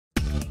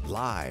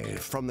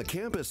Live from the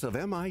campus of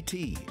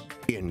MIT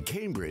in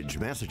Cambridge,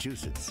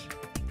 Massachusetts,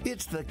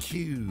 it's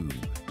theCUBE,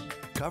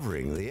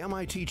 covering the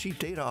MIT Chief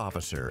Data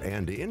Officer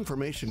and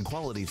Information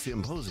Quality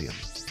Symposium.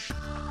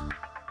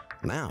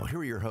 Now, here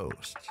are your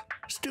hosts,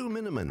 Stu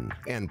Miniman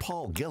and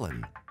Paul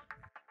Gillin.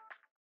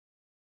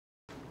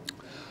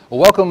 Well,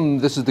 welcome.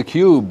 This is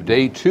theCUBE,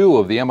 day 2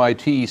 of the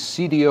MIT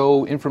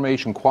CDOIQ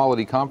Information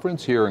Quality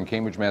Conference here in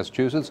Cambridge,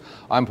 Massachusetts.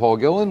 I'm Paul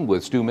Gillin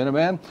with Stu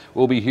Miniman.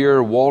 We'll be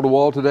here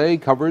wall-to-wall today,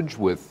 coverage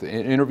with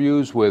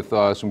interviews with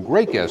some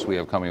great guests we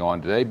have coming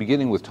on today,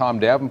 beginning with Tom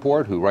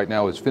Davenport, who right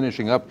now is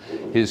finishing up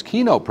his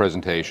keynote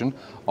presentation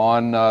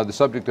on the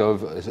subject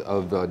of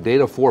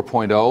Data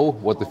 4.0,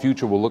 what the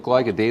future will look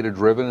like, a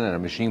data-driven and a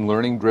machine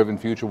learning-driven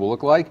future will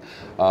look like,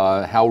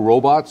 how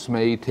robots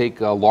may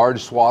take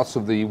large swaths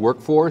of the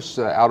workforce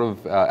out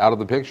of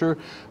the picture.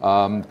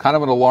 Kind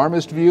of an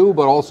alarmist view,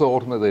 but also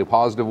ultimately a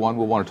positive one.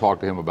 We'll want to talk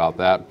to him about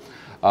that.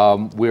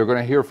 We are going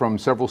to hear from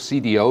several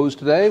CDOs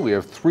today. We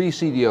have 3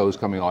 CDOs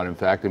coming on, in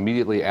fact,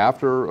 immediately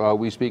after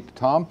we speak to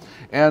Tom,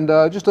 and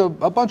just a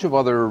bunch of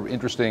other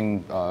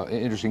interesting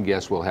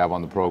guests we'll have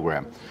on the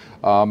program.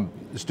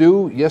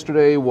 Stu,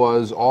 yesterday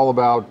was all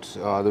about,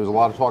 there was a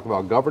lot of talk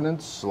about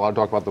governance, a lot of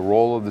talk about the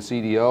role of the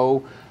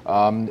CDO.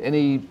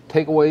 Any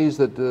takeaways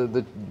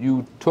that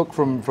you took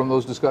from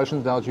those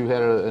discussions now that you've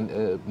had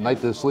a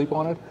night to sleep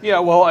on it? Yeah,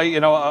 well,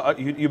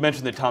 you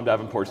mentioned that Tom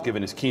Davenport's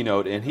given his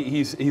keynote, and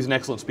he's an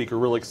excellent speaker.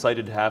 Really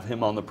excited to have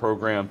him on the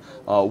program.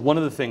 One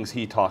of the things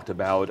he talked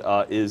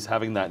about is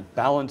having that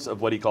balance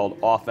of what he called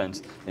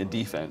offense and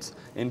defense.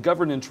 And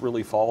governance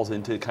really falls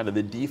into kind of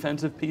the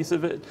defensive piece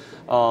of it,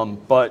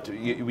 but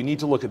we need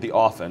to look at the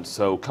offense.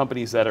 So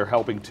companies that are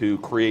helping to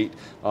create,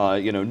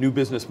 new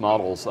business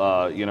models,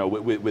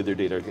 with their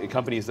data.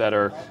 Companies that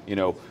are,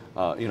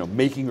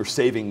 making or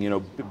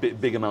saving,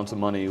 big amounts of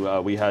money.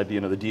 We had, the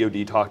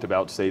DoD talked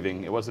about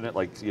saving. Wasn't it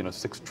like,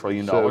 $6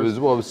 trillion? So it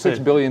was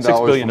 $6 billion.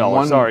 $6 billion.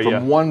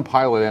 From one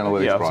pilot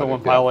analytics project. So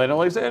one pilot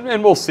analytics,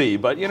 and we'll see.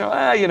 But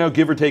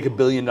give or take $1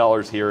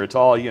 billion here. It's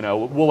all,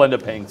 we'll end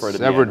up paying for it.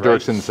 Everett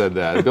Dirksen said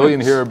that. $1 billion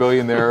here, $1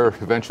 billion there.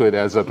 Eventually, it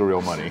adds up to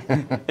real money.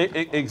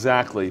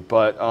 Exactly.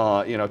 But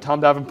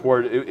Tom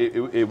Davenport,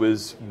 it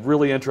was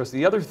really interesting.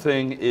 The other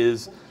thing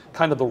is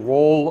kind of the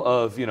role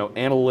of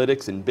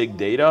analytics and big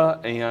data,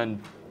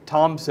 and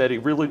Tom said he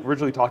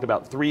originally talked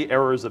about 3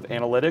 eras of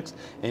analytics,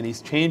 and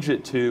he's changed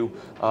it to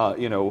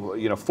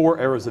 4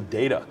 eras of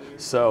data.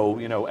 So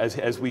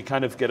as we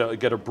kind of get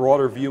a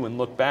broader view and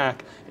look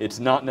back, it's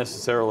not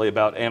necessarily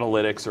about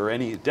analytics or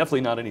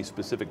definitely not any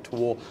specific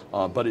tool,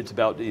 but it's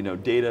about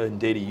data and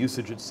data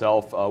usage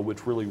itself,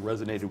 which really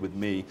resonated with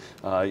me.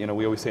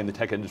 We always say in the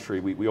tech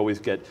industry we always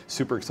get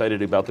super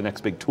excited about the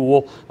next big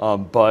tool,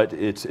 but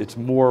it's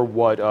more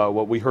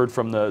what we heard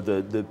from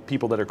the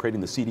people that are creating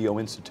the CDO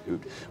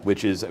Institute,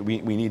 which is we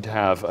need to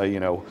have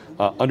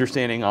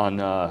understanding on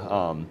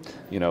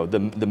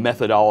the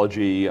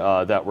methodology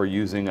that we're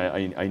using.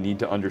 I need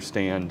to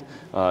understand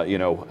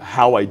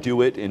how I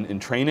do it and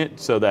train it,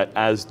 so that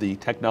as the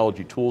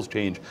technology tools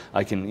change,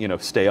 I can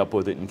stay up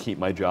with it and keep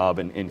my job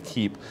and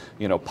keep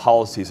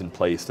policies in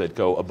place that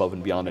go above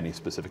and beyond any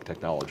specific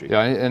technology.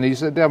 Yeah, and he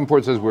said,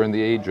 Davenport says we're in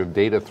the age of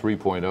data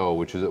 3.0,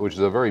 which is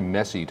a very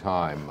messy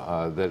time.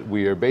 That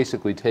we are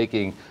basically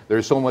taking.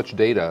 There's so much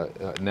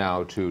data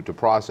now to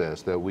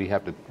process that we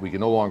can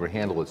no longer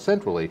handle it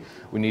centrally.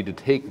 We need to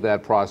take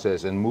that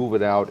process and move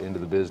it out into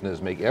the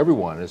business, make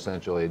everyone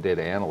essentially a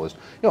data analyst.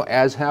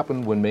 As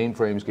happened when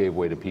mainframes gave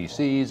way to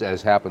PCs,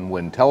 as happened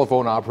when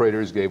telephone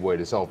operators gave way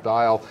to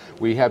self-dial.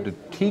 We have to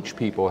teach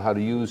people how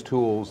to use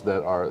tools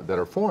that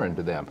are foreign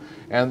to them.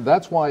 And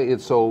that's why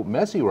it's so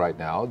messy right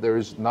now.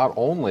 There's not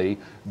only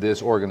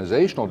this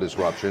organizational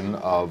disruption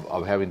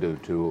of having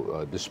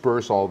to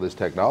disperse all this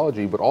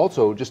technology, but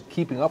also just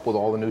keeping up with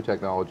all the new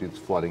technology that's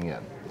flooding in.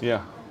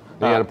 Yeah.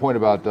 They had a point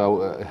about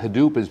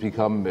Hadoop has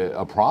become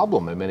a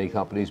problem in many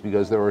companies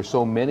because there are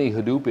so many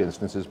Hadoop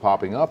instances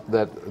popping up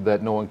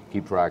that no one can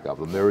keep track of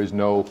them. There is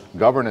no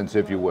governance,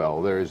 if you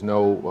will. There is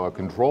no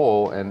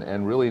control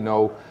and really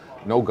no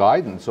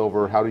guidance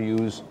over how to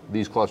use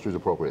these clusters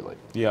appropriately.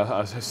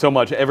 Yeah, so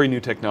much. Every new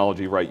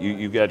technology, right?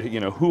 You get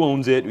who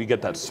owns it. We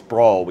get that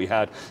sprawl. We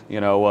had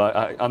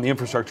on the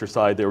infrastructure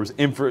side there was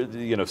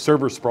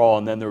server sprawl,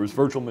 and then there was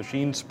virtual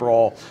machine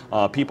sprawl.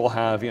 People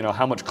have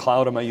how much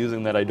cloud am I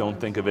using that I don't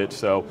think of it.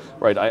 So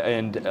right,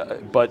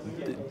 but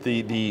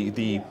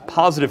the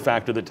positive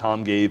factor that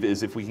Tom gave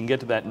is if we can get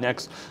to that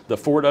next the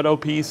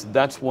 4.0 piece,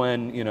 that's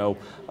when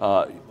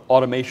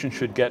automation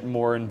should get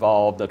more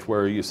involved. That's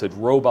where you said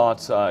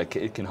robots,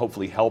 it can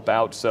hopefully help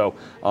out. So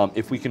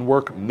if we can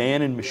work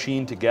man and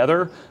machine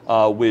together,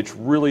 which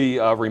really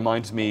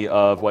reminds me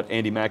of what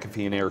Andy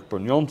McAfee and Eric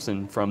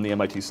Brynjolfsson from the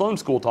MIT Sloan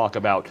School talk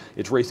about,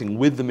 it's racing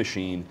with the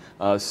machine.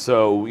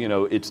 So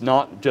it's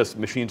not just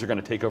machines are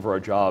going to take over our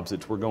jobs,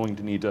 we're going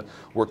to need to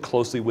work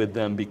closely with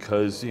them,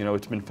 because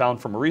it's been found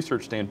from a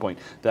research standpoint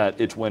that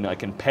it's when I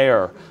can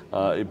pair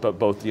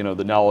both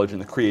the knowledge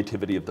and the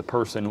creativity of the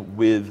person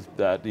with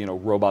that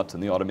robots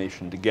and the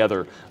automation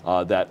together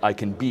that I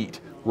can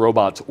beat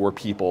robots or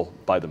people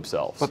by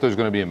themselves. But there's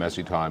going to be a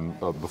messy time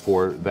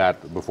before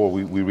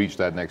we reach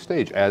that next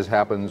stage, as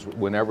happens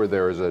whenever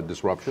there is a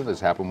disruption. This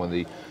happened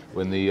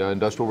when the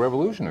Industrial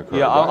Revolution occurred.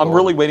 Yeah, I'm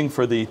really waiting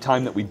for the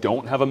time that we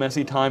don't have a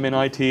messy time in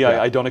IT.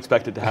 Yeah. I don't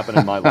expect it to happen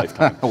in my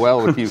lifetime.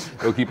 Well,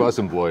 it'll keep us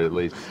employed at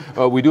least.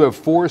 We do have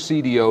 4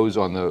 CDOs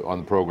on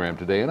the program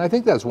today, and I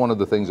think that's one of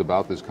the things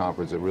about this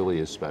conference that really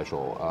is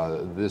special.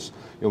 This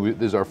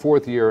is our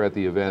 4th year at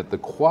the event. The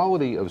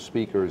quality of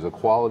speakers, the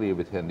quality of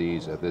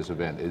attendees at this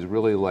event is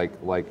really like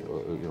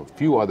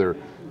few other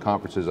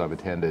conferences I've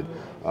attended.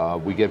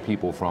 We get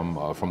people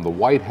from the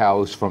White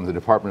House, from the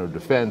Department of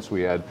Defense.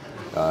 We had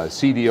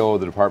CDO of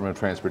the Department of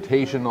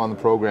Transportation on the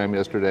program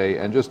yesterday,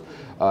 and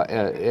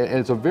and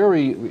it's a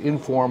very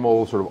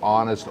informal, sort of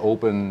honest,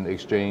 open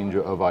exchange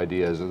of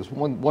ideas. It's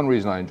one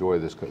reason I enjoy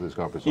this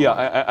conference.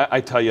 Yeah,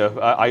 I tell you,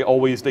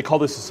 they call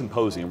this a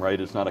symposium, right?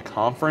 It's not a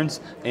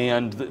conference,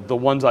 and the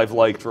ones I've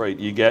liked, right?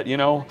 You get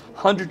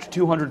 100 to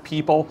 200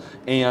 people,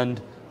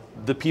 and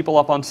the people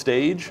up on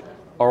stage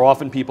are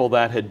often people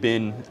that had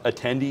been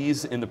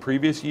attendees in the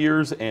previous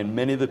years, and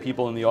many of the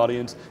people in the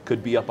audience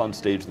could be up on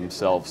stage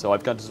themselves. So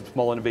I've gone to some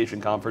small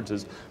innovation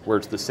conferences where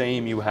it's the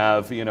same. You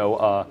have,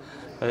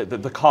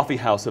 the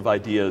coffeehouse of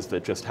ideas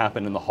that just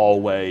happen in the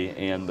hallway,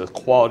 and the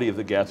quality of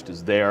the guest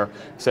is there.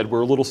 Said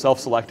we're a little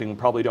self-selecting. We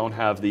probably don't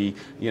have the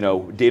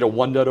Data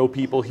 1.0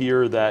 people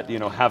here that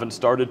haven't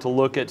started to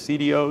look at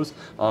CDOs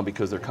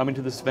because they're coming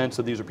to this event.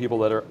 So these are people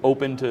that are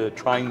open to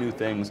trying new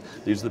things.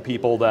 These are the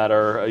people that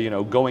are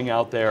going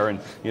out there and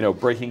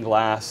breaking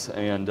glass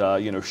and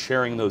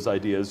sharing those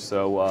ideas.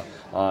 So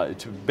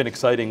it's been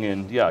exciting,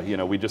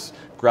 and we just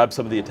grabbed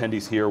some of the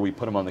attendees here. We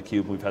put them on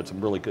theCUBE. We've had some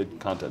really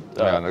good content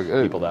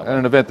people that way. And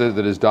an event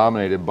that is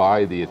dominated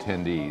by the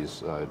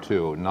attendees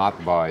too,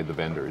 not by the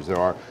vendors. There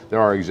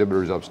are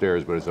exhibitors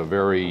upstairs, but it's a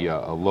very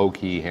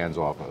low-key,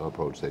 hands-off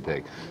approach they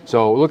take.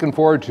 So looking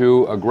forward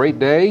to a great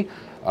day.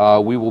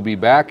 We will be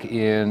back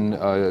in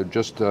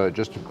just a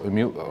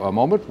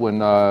moment when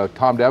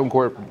Tom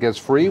Davenport gets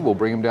free. We'll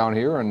bring him down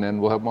here, and then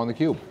we'll have him on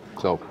theCUBE.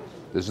 So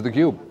this is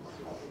theCUBE.